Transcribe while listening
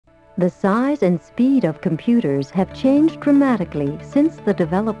The size and speed of computers have changed dramatically since the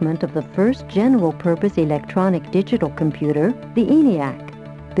development of the first general-purpose electronic digital computer, the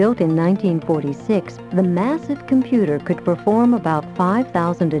ENIAC. Built in 1946, the massive computer could perform about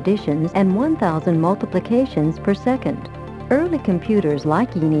 5,000 additions and 1,000 multiplications per second. Early computers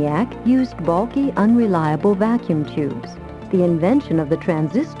like ENIAC used bulky, unreliable vacuum tubes. The invention of the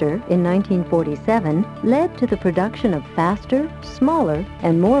transistor in 1947 led to the production of faster, smaller,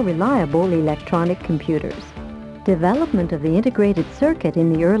 and more reliable electronic computers. Development of the integrated circuit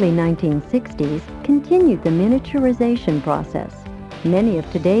in the early 1960s continued the miniaturization process. Many of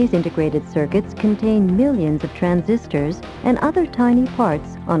today's integrated circuits contain millions of transistors and other tiny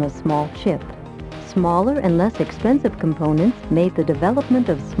parts on a small chip. Smaller and less expensive components made the development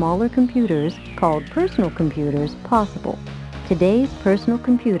of smaller computers, called personal computers, possible. Today's personal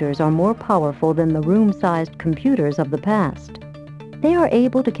computers are more powerful than the room-sized computers of the past. They are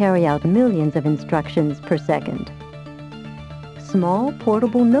able to carry out millions of instructions per second. Small,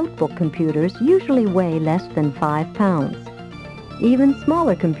 portable notebook computers usually weigh less than 5 pounds. Even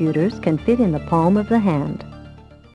smaller computers can fit in the palm of the hand.